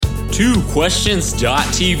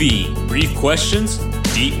2questions.tv. Brief questions,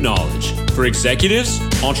 deep knowledge for executives,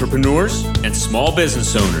 entrepreneurs, and small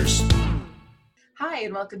business owners. Hi,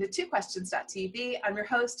 and welcome to 2questions.tv. I'm your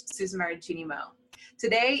host, Susan Maragini-Mo.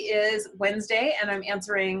 Today is Wednesday, and I'm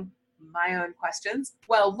answering my own questions.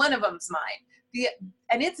 Well, one of them's mine.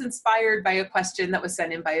 And it's inspired by a question that was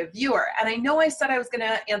sent in by a viewer. And I know I said I was going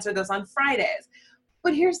to answer those on Fridays.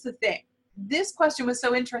 But here's the thing. This question was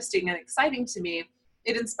so interesting and exciting to me,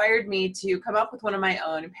 it inspired me to come up with one of my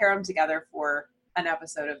own and pair them together for an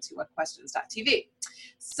episode of 2questions.tv.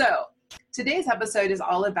 So today's episode is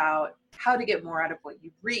all about how to get more out of what you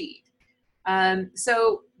read.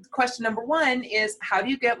 So question number one is, how do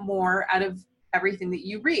you get more out of everything that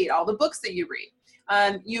you read, all the books that you read?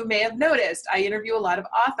 You may have noticed I interview a lot of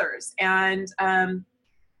authors, and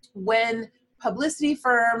when publicity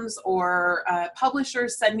firms or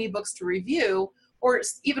publishers send me books to review, or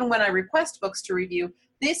even when I request books to review,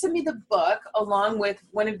 they send me the book along with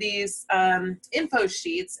one of these info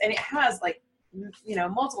sheets, and it has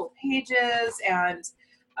multiple pages and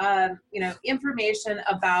information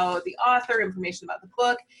about the author, information about the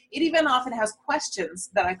book. It even often has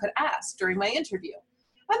questions that I could ask during my interview.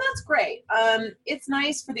 And that's great. It's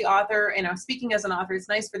nice for the author, speaking as an author, it's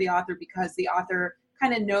nice for the author because the author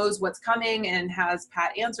kind of knows what's coming and has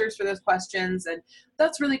pat answers for those questions. And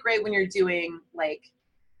that's really great when you're doing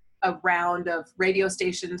a round of radio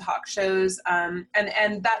station talk shows. And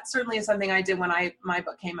that certainly is something I did when my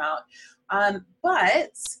book came out.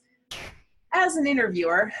 But as an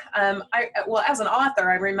interviewer, as an author,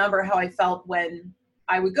 I remember how I felt when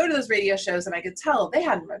I would go to those radio shows and I could tell they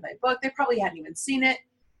hadn't read my book. They probably hadn't even seen it.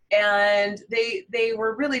 And they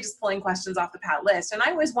were really just pulling questions off the pat list. And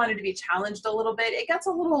I always wanted to be challenged a little bit. It gets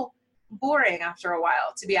a little boring after a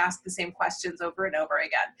while to be asked the same questions over and over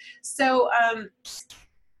again. So,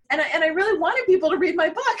 and I really wanted people to read my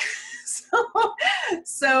book.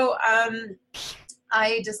 So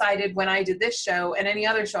I decided when I did this show and any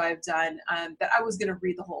other show I've done that I was going to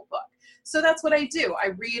read the whole book. So that's what I do. I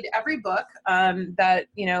read every book that,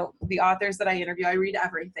 the authors that I interview, I read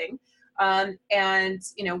everything. The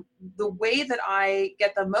way that I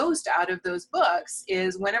get the most out of those books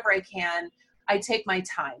is whenever I can, I take my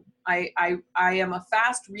time. I am a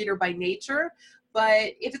fast reader by nature,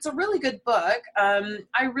 but if it's a really good book,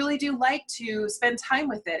 I really do like to spend time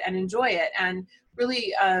with it and enjoy it and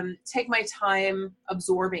really take my time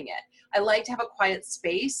absorbing it. I like to have a quiet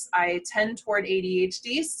space. I tend toward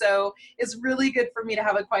ADHD, so it's really good for me to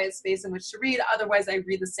have a quiet space in which to read. Otherwise, I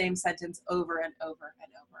read the same sentence over and over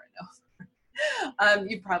and over and over.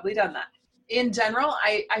 You've probably done that. In general,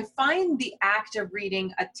 I find the act of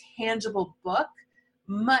reading a tangible book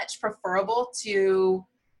much preferable to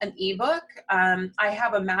an ebook. I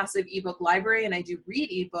have a massive ebook library and I do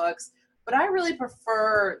read ebooks, but I really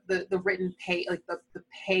prefer the written page, the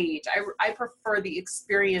page. I prefer the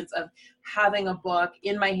experience of having a book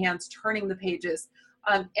in my hands, turning the pages.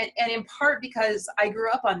 And in part because I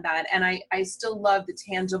grew up on that and I still love the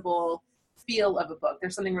tangible feel of a book.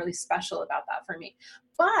 There's something really special about that for me.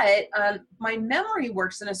 But my memory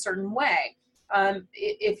works in a certain way.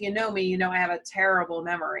 If you know me, you know I have a terrible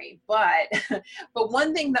memory. But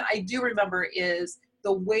one thing that I do remember is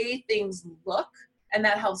the way things look, and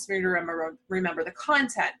that helps me to remember the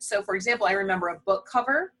content. So, for example, I remember a book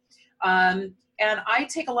cover, and I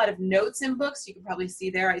take a lot of notes in books. You can probably see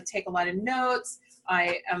there I take a lot of notes.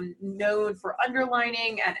 I am known for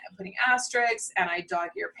underlining and putting asterisks, and I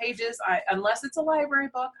dog-ear pages. Unless it's a library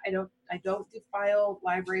book, I don't defile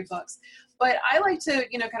library books. But I like to,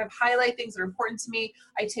 kind of highlight things that are important to me.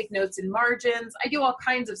 I take notes in margins. I do all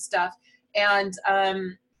kinds of stuff, and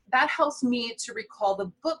that helps me to recall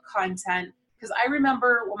the book content because I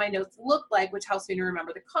remember what my notes look like, which helps me to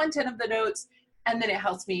remember the content of the notes, and then it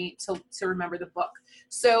helps me to remember the book.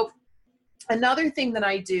 So another thing that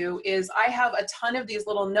I do is I have a ton of these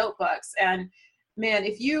little notebooks, and man,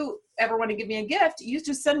 if you ever want to give me a gift, you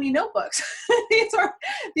just send me notebooks.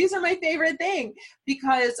 These are my favorite thing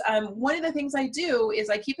because one of the things I do is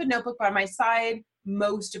I keep a notebook by my side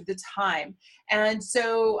most of the time. And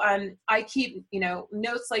so I keep,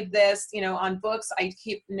 notes like this, on books. I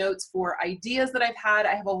keep notes for ideas that I've had.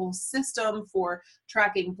 I have a whole system for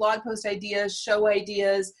tracking blog post ideas, show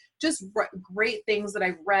ideas, just great things that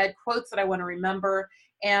I've read, quotes that I want to remember.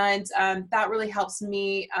 And that really helps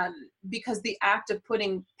me because the act of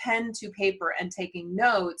putting pen to paper and taking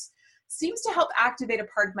notes seems to help activate a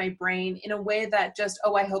part of my brain in a way that just,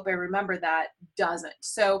 I hope I remember that, doesn't.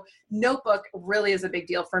 So notebook really is a big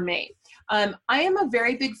deal for me. I am a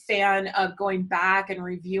very big fan of going back and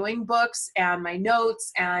reviewing books and my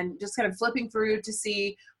notes and just kind of flipping through to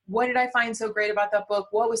see what did I find so great about that book?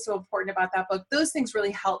 What was so important about that book? Those things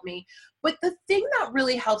really help me. But the thing that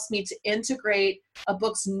really helps me to integrate a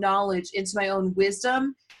book's knowledge into my own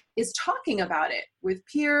wisdom is talking about it with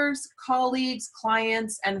peers, colleagues,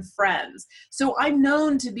 clients, and friends. So I'm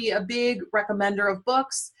known to be a big recommender of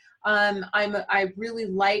books. I really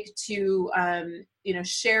like to,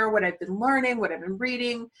 share what I've been learning, what I've been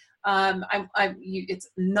reading. It's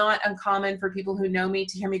not uncommon for people who know me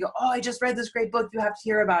to hear me go, "Oh, I just read this great book. You have to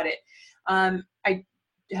hear about it." I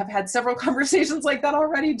have had several conversations like that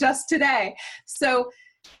already just today. So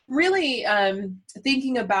really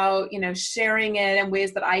thinking about, sharing it in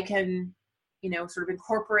ways that I can, sort of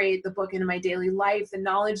incorporate the book into my daily life, the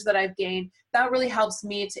knowledge that I've gained, that really helps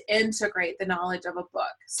me to integrate the knowledge of a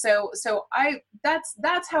book. So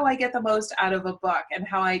that's how I get the most out of a book and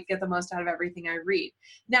how I get the most out of everything I read.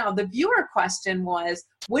 Now, the viewer question was,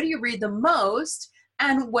 what do you read the most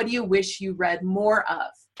and what do you wish you read more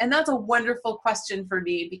of? And that's a wonderful question for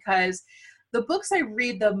me, because the books I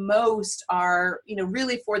read the most are,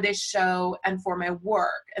 really for this show and for my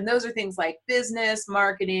work. And those are things like business,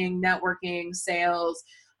 marketing, networking, sales,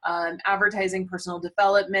 advertising, personal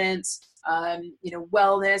development,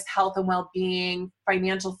 wellness, health and well-being,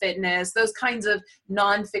 financial fitness, those kinds of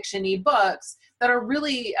non-fiction-y books that are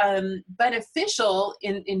really beneficial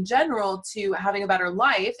in general to having a better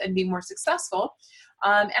life and being more successful.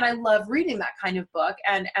 And I love reading that kind of book.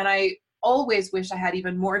 And I always wish I had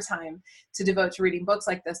even more time to devote to reading books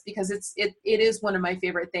like this, because it is one of my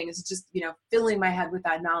favorite things, just, filling my head with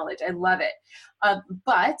that knowledge. I love it.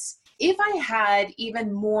 But if I had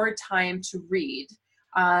even more time to read,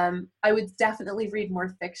 I would definitely read more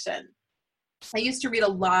fiction. I used to read a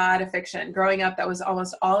lot of fiction. Growing up, that was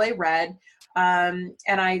almost all I read. And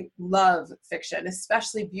I love fiction,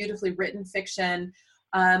 especially beautifully written fiction.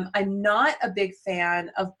 I'm not a big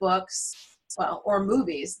fan of books or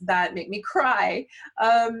movies that make me cry,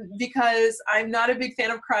 because I'm not a big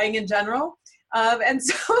fan of crying in general. And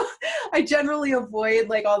so I generally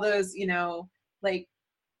avoid all those,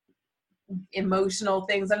 emotional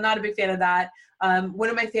things. I'm not a big fan of that. One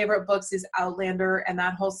of my favorite books is Outlander and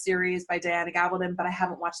that whole series by Diana Gabaldon, but I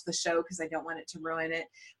haven't watched the show because I don't want it to ruin it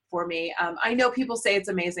for me. I know people say it's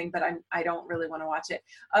amazing, but I don't really want to watch it.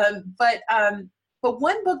 But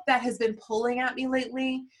one book that has been pulling at me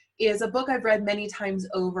lately is a book I've read many times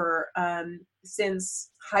over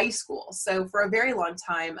since high school. So for a very long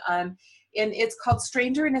time. And it's called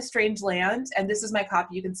Stranger in a Strange Land. And this is my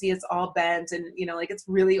copy. You can see it's all bent and, it's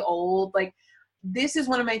really old. This is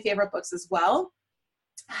one of my favorite books as well.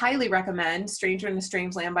 Highly recommend Stranger in a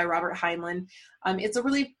Strange Land by Robert Heinlein. It's a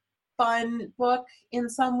really fun book in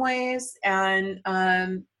some ways, and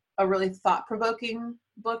a really thought-provoking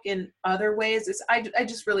book in other ways. I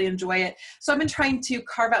just really enjoy it. So I've been trying to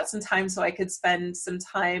carve out some time so I could spend some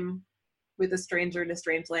time with a stranger in a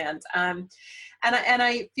strange land. And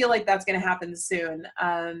I feel like that's going to happen soon.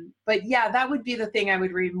 But yeah, that would be the thing I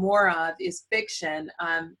would read more of, is fiction,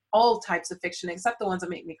 all types of fiction, except the ones that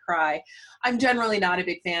make me cry. I'm generally not a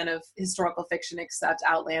big fan of historical fiction except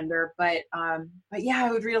Outlander, but yeah,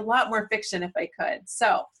 I would read a lot more fiction if I could.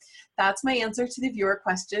 So that's my answer to the viewer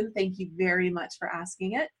question. Thank you very much for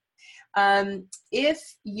asking it. If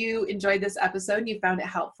you enjoyed this episode and you found it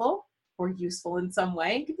helpful or useful in some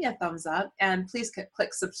way, give me a thumbs up, and please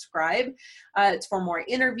click subscribe for more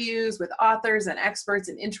interviews with authors and experts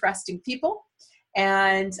and interesting people.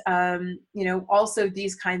 And, also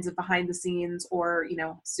these kinds of behind the scenes or,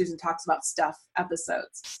 Susan Talks About Stuff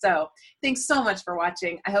episodes. So thanks so much for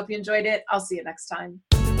watching. I hope you enjoyed it. I'll see you next time.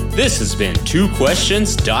 This has been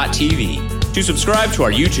TwoQuestions.tv. To subscribe to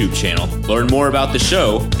our YouTube channel, learn more about the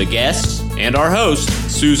show, the guests, and our host,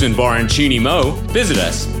 Susan Baroncini Moe, visit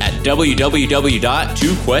us at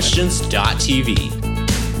www.twoquestions.tv.